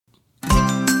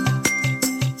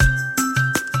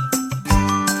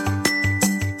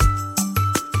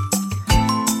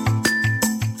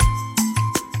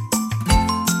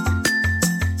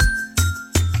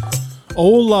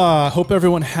Hola! Hope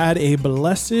everyone had a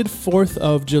blessed 4th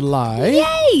of July.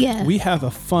 Yay! We have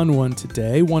a fun one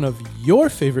today, one of your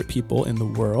favorite people in the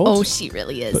world. Oh, she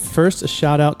really is. But first, a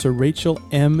shout out to Rachel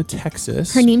M.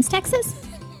 Texas. Her name's Texas?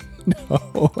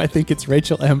 No, I think it's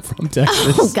Rachel M. from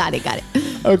Texas. Oh, got it.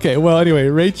 Okay, well, anyway,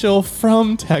 Rachel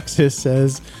from Texas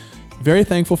says, very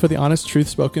thankful for the honest truth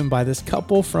spoken by this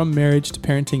couple from marriage to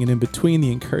parenting and in between.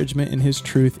 The encouragement in his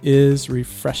truth is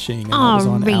refreshing.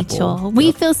 Oh, Rachel, Apple.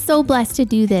 we feel so blessed to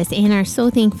do this and are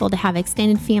so thankful to have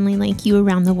extended family like you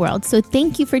around the world. So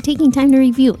thank you for taking time to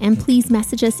review, and please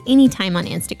message us anytime on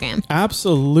Instagram.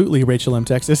 Absolutely, Rachel M.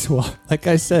 Texas. Well, like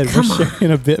I said, we're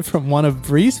sharing a bit from one of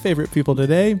Bree's favorite people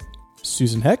today,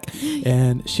 Susan Heck,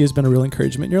 and she has been a real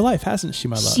encouragement in your life, hasn't she,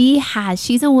 my love? She has.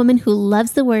 She's a woman who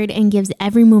loves the word and gives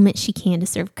every moment she can to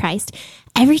serve Christ.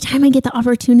 Every time I get the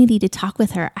opportunity to talk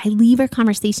with her, I leave our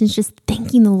conversations just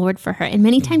thanking the Lord for her, and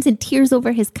many times in tears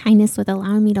over his kindness with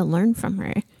allowing me to learn from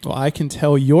her. Well, I can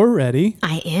tell you're ready.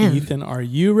 I am. Ethan, are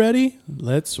you ready?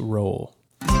 Let's roll.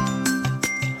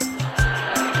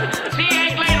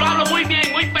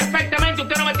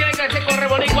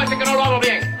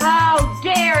 How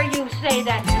dare you say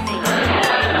that to me?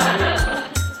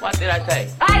 What did I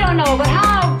say? I don't know, but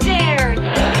how dare you?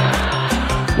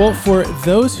 Well, for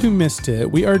those who missed it,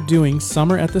 we are doing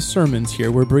Summer at the Sermons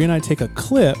here, where Bree and I take a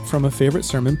clip from a favorite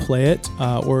sermon, play it,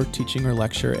 or teaching or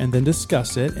lecture, and then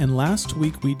discuss it. And last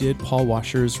week we did Paul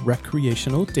Washer's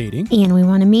recreational dating. And we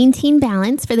want to maintain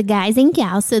balance for the guys and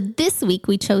gals, so this week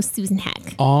we chose Susan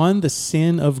Heck. On the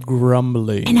sin of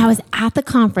grumbling. And I was at the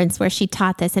conference where she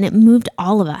taught this, and it moved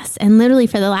all of us. And literally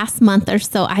for the last month or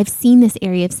so, I've seen this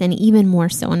area of sin even more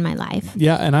so in my life.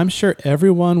 Yeah, and I'm sure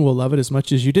everyone will love it as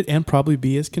much as you did and probably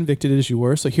be as convicted as you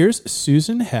were. So here's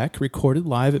Susan Heck, recorded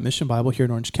live at Mission Bible here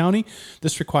in Orange County.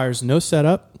 This requires no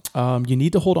setup. You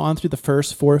need to hold on through the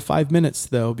first 4 or 5 minutes,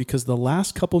 though, because the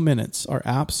last couple minutes are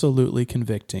absolutely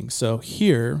convicting. So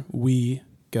here we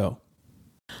go.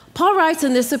 Paul writes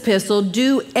in this epistle,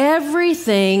 do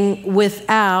everything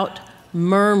without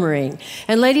murmuring.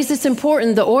 And ladies, it's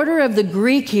important. The order of the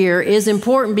Greek here is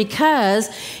important because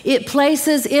it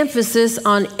places emphasis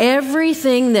on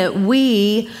everything that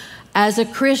we as a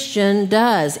Christian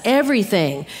does.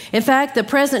 Everything. In fact, the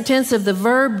present tense of the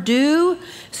verb do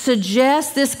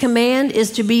suggests this command is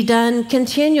to be done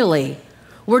continually.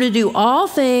 We're to do all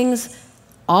things,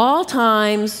 all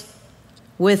times,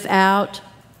 without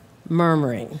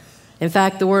murmuring. In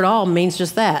fact, the word all means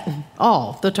just that.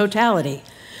 All, the totality.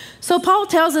 So Paul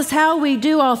tells us how we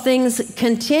do all things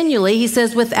continually. He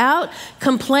says, without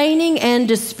complaining and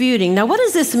disputing. Now, what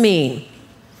does this mean?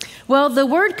 Well, the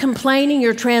word complaining,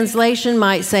 your translation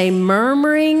might say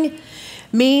murmuring,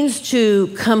 means to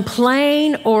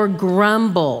complain or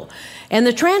grumble. And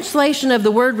the translation of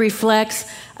the word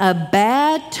reflects a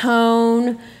bad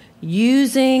tone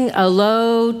using a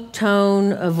low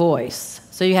tone of voice.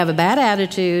 So you have a bad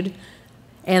attitude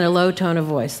and a low tone of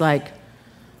voice, like,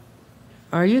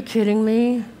 are you kidding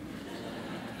me?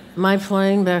 My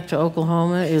plane back to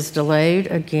Oklahoma is delayed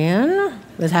again?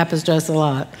 This happens to us a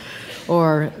lot.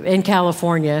 Or in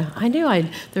California,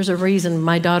 there's a reason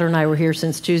my daughter and I were here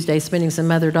since Tuesday, spending some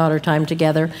mother-daughter time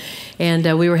together.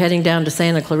 And we were heading down to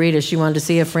Santa Clarita. She wanted to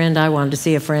see a friend. I wanted to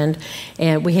see a friend.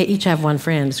 And we each have one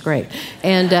friend. It's great.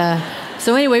 And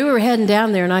so anyway, we were heading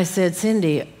down there, and I said,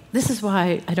 Cindy, this is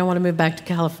why I don't want to move back to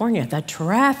California, that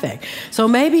traffic. So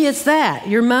maybe it's that.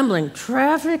 You're mumbling,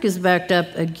 traffic is backed up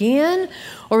again.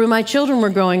 Or when my children were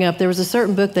growing up, there was a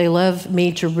certain book they loved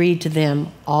me to read to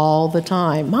them all the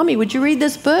time. Mommy, would you read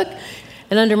this book?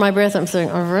 And under my breath, I'm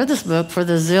saying, I've read this book for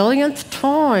the zillionth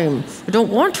time. I don't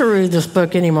want to read this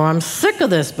book anymore. I'm sick of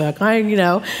this book.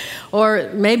 Or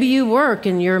maybe you work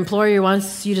and your employer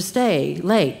wants you to stay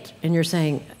late. And you're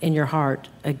saying in your heart,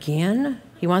 again?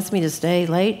 He wants me to stay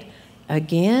late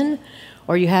again?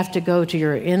 Or you have to go to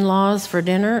your in-laws for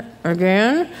dinner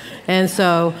again? And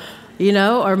so,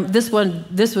 or this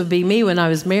would be me when I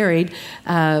was married.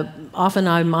 Often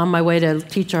I'm on my way to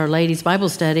teach our ladies' Bible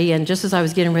study, and just as I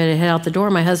was getting ready to head out the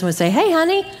door, my husband would say, hey,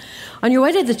 honey, on your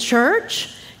way to the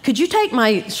church, could you take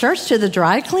my shirts to the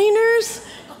dry cleaners?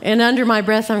 And under my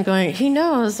breath, I'm going, he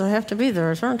knows I have to be there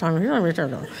a certain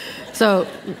time. So,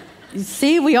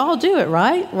 see, we all do it,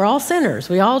 right? We're all sinners.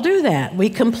 We all do that. We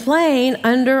complain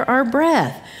under our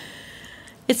breath.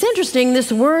 It's interesting,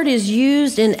 this word is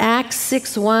used in Acts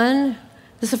 6:1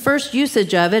 This is the first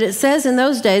usage of it. It says in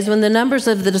those days when the numbers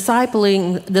of the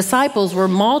disciples were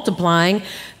multiplying,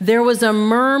 there was a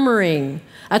murmuring,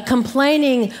 a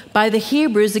complaining by the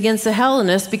Hebrews against the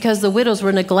Hellenists because the widows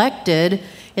were neglected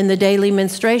in the daily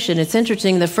menstruation. It's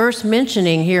interesting, the first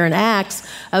mentioning here in Acts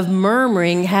of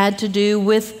murmuring had to do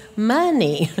with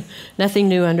money. Nothing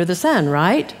new under the sun,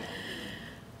 right?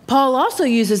 Paul also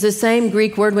uses the same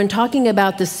Greek word when talking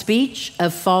about the speech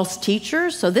of false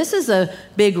teachers. So this is a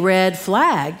big red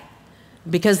flag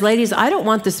because, ladies, I don't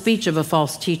want the speech of a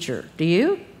false teacher. Do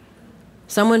you?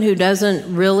 Someone who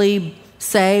doesn't really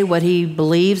say what he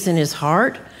believes in his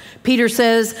heart. Paul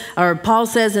says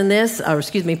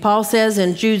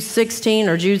in Jude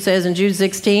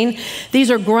 16, these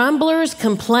are grumblers,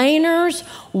 complainers,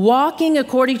 walking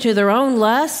according to their own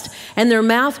lust, and their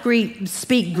mouth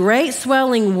speak great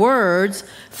swelling words,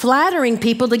 flattering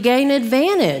people to gain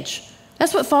advantage.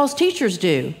 That's what false teachers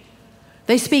do.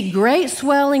 They speak great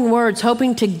swelling words,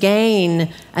 hoping to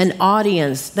gain an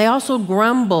audience. They also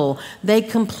grumble. They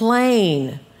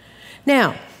complain.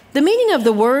 Now, the meaning of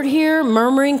the word here,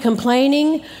 murmuring,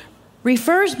 complaining,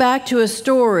 refers back to a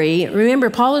story.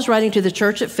 Remember, Paul is writing to the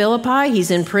church at Philippi.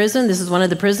 He's in prison. This is one of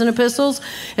the prison epistles.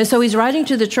 And so he's writing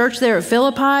to the church there at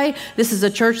Philippi. This is a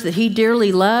church that he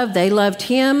dearly loved. They loved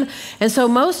him. And so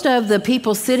most of the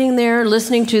people sitting there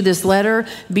listening to this letter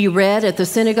be read at the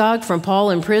synagogue from Paul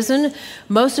in prison,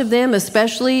 most of them,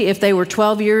 especially if they were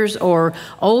 12 years or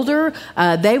older,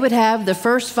 they would have the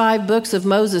first 5 books of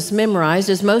Moses memorized,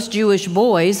 as most Jewish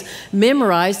boys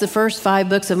memorized the first 5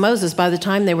 books of Moses by the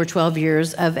time they were 12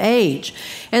 years of age.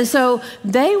 And so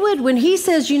they would, when he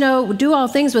says, do all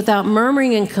things without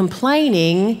murmuring and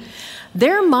complaining,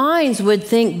 their minds would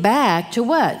think back to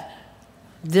what?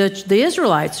 The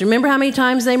Israelites. Remember how many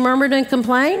times they murmured and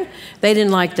complained? They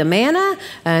didn't like the manna,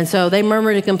 and so they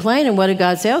murmured and complained, and what did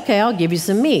God say? Okay, I'll give you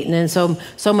some meat. And then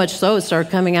so much so it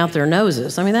started coming out their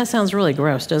noses. I mean, that sounds really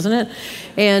gross, doesn't it?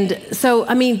 And so,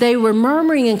 they were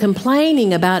murmuring and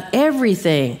complaining about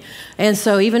everything. And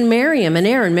so even Miriam and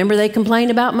Aaron, remember they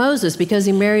complained about Moses because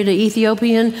he married an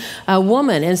Ethiopian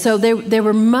woman. And so they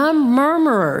were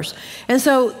murmurers. And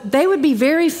so they would be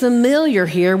very familiar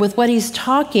here with what he's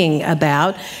talking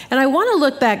about. And I want to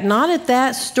look back not at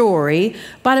that story,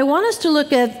 but I want us to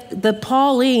look at the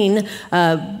Pauline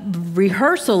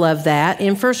rehearsal of that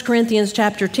in 1 Corinthians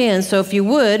chapter 10. So if you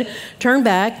would, turn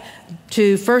back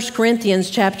to 1 Corinthians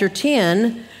chapter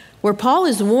 10, where Paul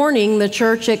is warning the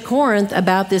church at Corinth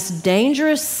about this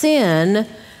dangerous sin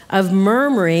of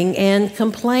murmuring and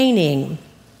complaining.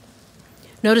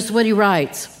 Notice what he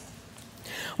writes.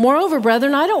 Moreover,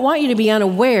 brethren, I don't want you to be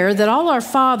unaware that all our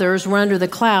fathers were under the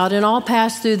cloud and all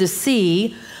passed through the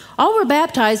sea. All were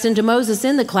baptized into Moses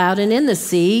in the cloud and in the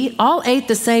sea. All ate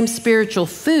the same spiritual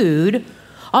food.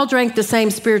 All drank the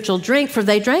same spiritual drink, for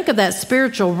they drank of that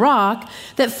spiritual rock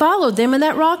that followed them, and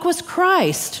that rock was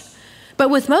Christ. But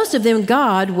with most of them,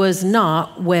 God was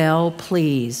not well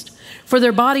pleased, for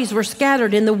their bodies were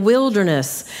scattered in the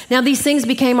wilderness. Now these things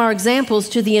became our examples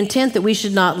to the intent that we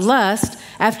should not lust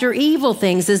after evil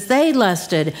things as they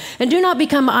lusted, and do not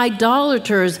become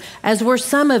idolaters as were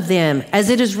some of them. As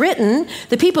it is written,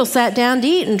 the people sat down to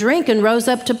eat and drink and rose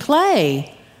up to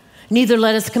play. Neither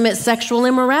let us commit sexual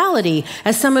immorality,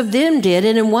 as some of them did,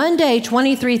 and in one day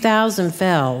 23,000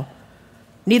 fell.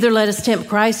 Neither let us tempt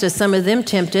Christ, as some of them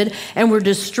tempted, and were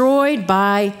destroyed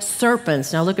by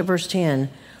serpents. Now look at verse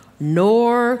 10.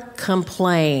 Nor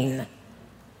complain,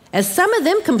 as some of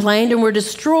them complained and were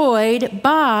destroyed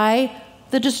by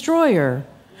the destroyer.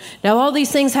 Now all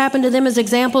these things happened to them as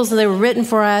examples, and they were written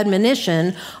for our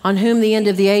admonition, on whom the end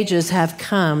of the ages have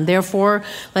come. Therefore,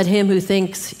 let him who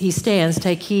thinks he stands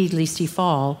take heed lest he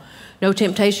fall. No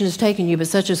temptation has taken you, but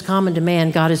such is common to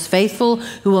man. God is faithful,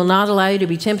 who will not allow you to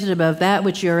be tempted above that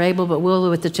which you are able, but will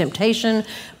with the temptation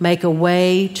make a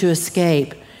way to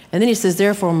escape. And then he says,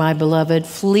 therefore, my beloved,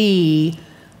 flee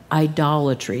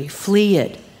idolatry. Flee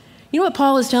it. You know what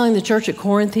Paul is telling the church at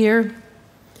Corinth here?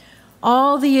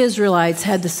 All the Israelites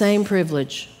had the same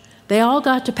privilege. They all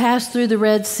got to pass through the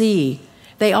Red Sea.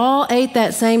 They all ate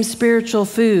that same spiritual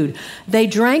food. They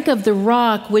drank of the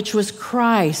rock, which was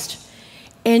Christ.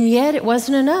 And yet it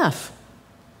wasn't enough.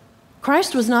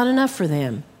 Christ was not enough for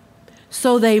them.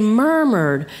 So they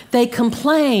murmured, they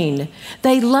complained,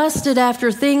 they lusted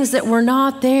after things that were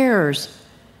not theirs.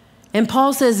 And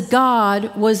Paul says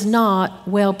God was not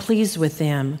well pleased with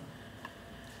them.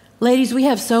 Ladies, we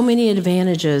have so many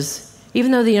advantages.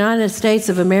 Even though the United States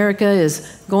of America is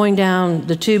going down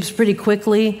the tubes pretty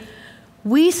quickly,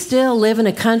 we still live in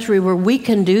a country where we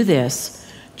can do this.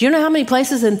 Do you know how many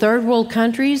places in third world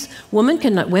countries women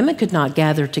could not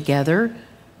gather together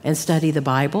and study the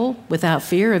Bible without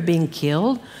fear of being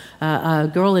killed. A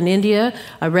girl in India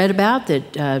I read about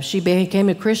that she became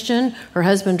a Christian. Her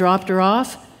husband dropped her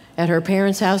off at her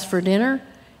parents' house for dinner,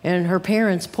 and her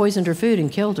parents poisoned her food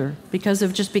and killed her because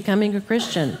of just becoming a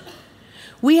Christian.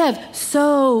 We have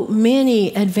so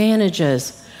many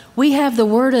advantages. We have the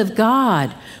Word of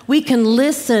God. We can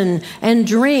listen and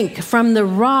drink from the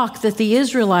rock that the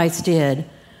Israelites did.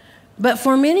 But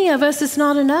for many of us, it's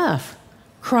not enough.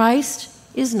 Christ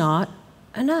is not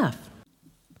enough.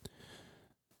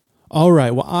 All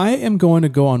right. Well, I am going to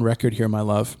go on record here, my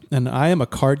love, and I am a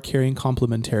card-carrying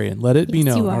complementarian. Let it be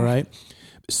known, all right?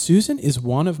 Susan is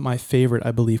one of my favorite,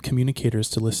 I believe, communicators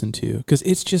to listen to, because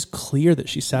it's just clear that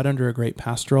she sat under a great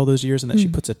pastor all those years and that she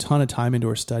puts a ton of time into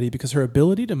her study, because her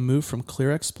ability to move from clear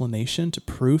explanation to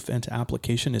proof and to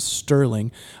application is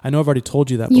sterling. I know I've already told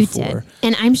you that before. You did.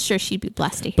 And I'm sure she'd be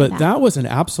blessed to hear But that was an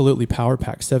absolutely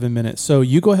power-packed 7 minutes. So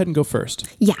you go ahead and go first.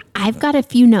 Yeah, I've got a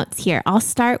few notes here. I'll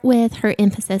start with her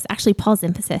emphasis, actually Paul's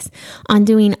emphasis, on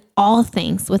doing all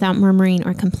things without murmuring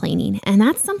or complaining. And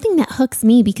that's something that hooks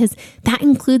me, because that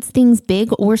includes things big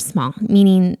or small,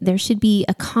 meaning there should be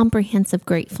a comprehensive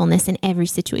gratefulness in every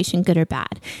situation, good or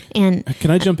bad. And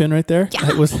can I jump in right there?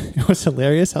 Yeah. It was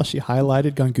hilarious how she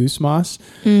highlighted gongusmos,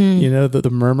 you know, the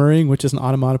murmuring, which is an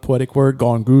onomatopoetic word,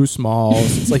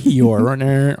 gongusmos. It's like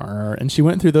eor, and she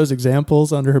went through those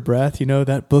examples under her breath, you know,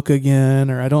 that book again,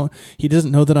 or he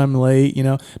doesn't know that I'm late, you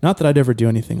know, not that I'd ever do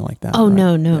anything like that. Oh, right?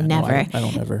 no, Yeah, never. I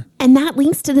don't ever. And that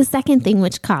links to the second thing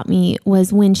which caught me,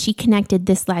 was when she connected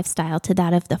this lifestyle to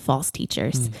that of the false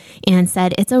teachers and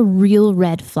said it's a real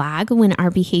red flag when our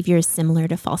behavior is similar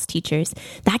to false teachers.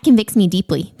 That convicts me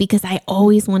deeply, because I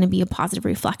always want to be a positive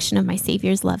reflection of my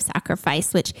Savior's love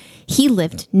sacrifice, which he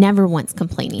lived never once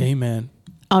complaining. Amen.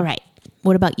 All right.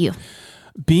 What about you?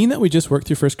 Being that we just worked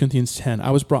through 1 Corinthians 10,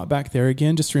 I was brought back there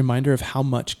again, just a reminder of how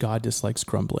much God dislikes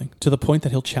grumbling, to the point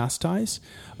that he'll chastise,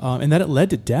 and that it led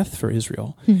to death for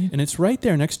Israel. And it's right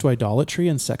there next to idolatry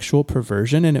and sexual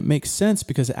perversion, and it makes sense,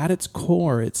 because at its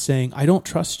core, it's saying, I don't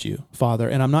trust you, Father,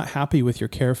 and I'm not happy with your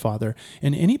care, Father.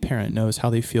 And any parent knows how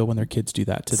they feel when their kids do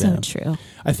that to them. So true.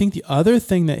 I think the other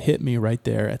thing that hit me right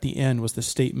there at the end was the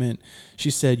statement. She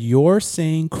said, you're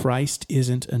saying Christ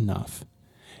isn't enough.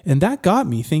 And that got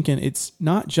me thinking, it's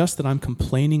not just that I'm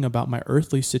complaining about my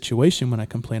earthly situation when I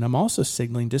complain. I'm also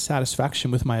signaling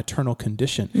dissatisfaction with my eternal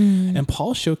condition. And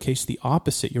Paul showcased the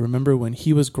opposite. You remember when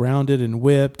he was grounded and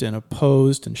whipped and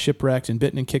opposed and shipwrecked and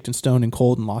bitten and kicked and stoned and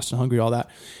cold and lost and hungry, all that.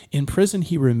 In prison,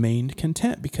 he remained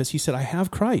content, because he said, I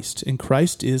have Christ, and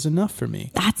Christ is enough for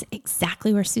me. That's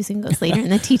exactly where Susan goes later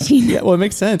in the teaching. Yeah, well, it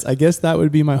makes sense. I guess that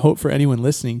would be my hope for anyone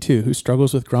listening too, who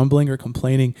struggles with grumbling or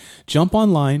complaining. Jump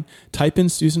online, type in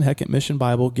Susan Heck at Mission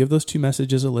Bible, give those 2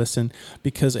 messages a listen,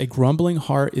 because a grumbling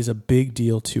heart is a big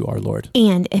deal to our Lord.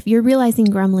 And if you're realizing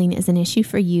grumbling is an issue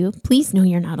for you, please know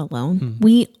you're not alone.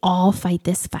 We all fight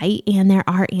this fight, and there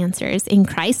are answers. In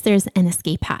Christ, there's an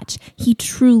escape hatch. He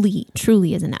truly,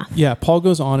 truly is enough. Yeah, Paul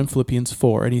goes on in Philippians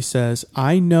 4, and he says,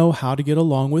 I know how to get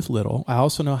along with little. I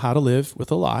also know how to live with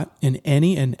a lot. In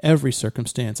any and every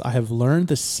circumstance, I have learned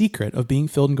the secret of being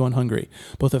filled and going hungry,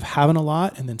 both of having a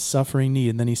lot and then suffering need.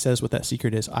 And then he says what that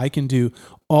secret is. I can do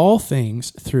all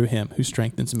things through him who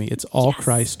strengthens me. It's all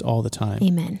Christ all the time.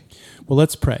 Amen. Well,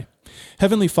 let's pray.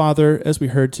 Heavenly Father, as we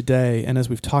heard today and as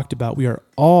we've talked about, we are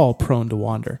all prone to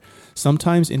wander,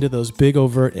 sometimes into those big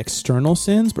overt external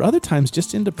sins, but other times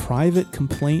just into private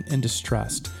complaint and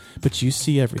distrust. But you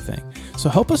see everything. So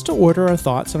help us to order our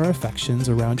thoughts and our affections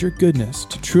around your goodness,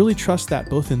 to truly trust that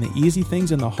both in the easy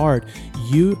things and the hard,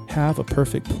 you have a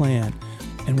perfect plan,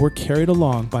 and we're carried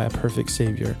along by a perfect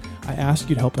Savior. I ask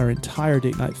you to help our entire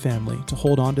Date Night family to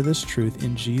hold on to this truth.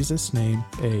 In Jesus' name,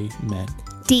 amen.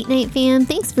 Date Night fam,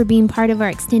 thanks for being part of our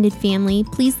extended family.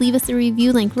 Please leave us a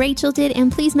review like Rachel did,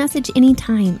 and please message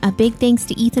anytime. A big thanks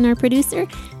to Ethan, our producer,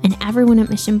 and everyone at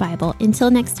Mission Bible.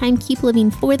 Until next time, keep living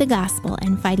for the gospel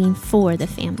and fighting for the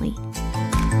family.